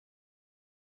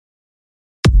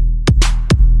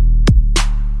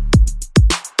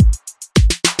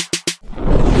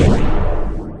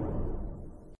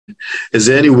Is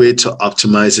there any way to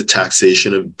optimize the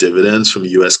taxation of dividends from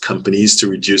U.S. companies to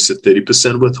reduce the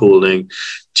 30% withholding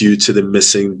due to the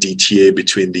missing DTA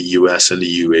between the U.S. and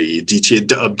the UAE?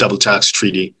 DTA, double tax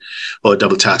treaty or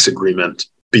double tax agreement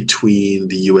between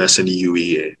the U.S. and the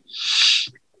UAE.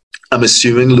 I'm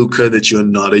assuming, Luca, that you're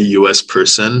not a U.S.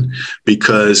 person,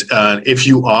 because if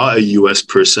you are a U.S.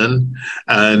 person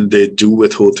and they do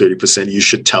withhold 30%, you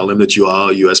should tell them that you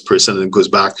are a U.S. person. And it goes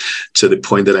back to the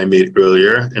point that I made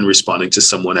earlier in responding to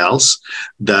someone else,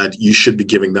 that you should be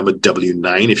giving them a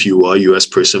W-9 if you are a U.S.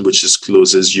 person, which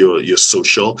discloses your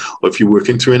social, or if you're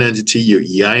working through an entity, your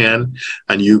EIN,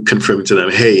 and you confirming to them,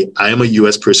 hey, I am a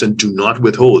U.S. person, do not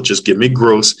withhold, just give me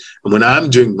gross. And when I'm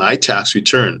doing my tax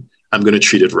return, I'm going to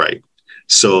treat it right.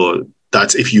 So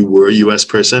that's if you were a U.S.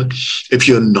 person. If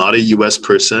you're not a U.S.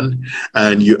 person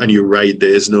and you're right, there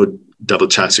is no double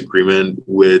tax agreement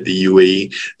with the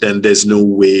UAE, then there's no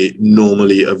way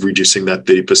normally of reducing that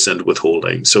 30%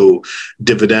 withholding. So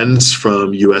dividends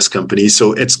from U.S. companies.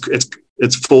 So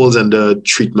it falls under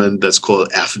treatment that's called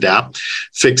FDAP,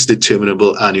 fixed,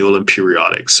 determinable, annual, and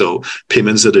periodic. So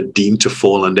payments that are deemed to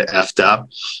fall under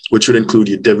FDAP, which would include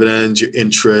your dividends, your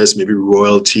interest, maybe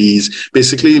royalties,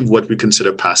 basically what we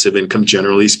consider passive income,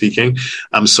 generally speaking.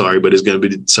 I'm sorry, but it's going to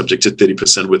be subject to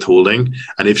 30% withholding.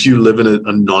 And if you live in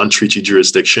a non-treaty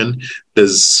jurisdiction,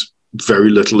 there's very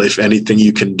little, if anything,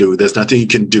 you can do. There's nothing you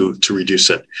can do to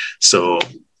reduce it. So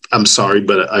I'm sorry,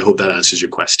 but I hope that answers your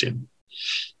question.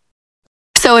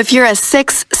 So if you're a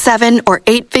 6, 7, or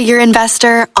 8-figure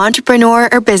investor, entrepreneur,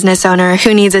 or business owner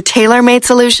who needs a tailor-made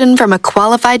solution from a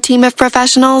qualified team of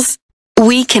professionals,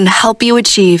 we can help you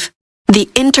achieve the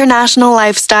international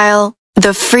lifestyle,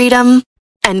 the freedom,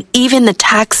 and even the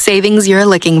tax savings you're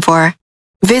looking for.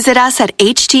 Visit us at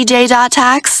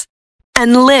htj.tax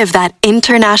and live that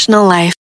international life.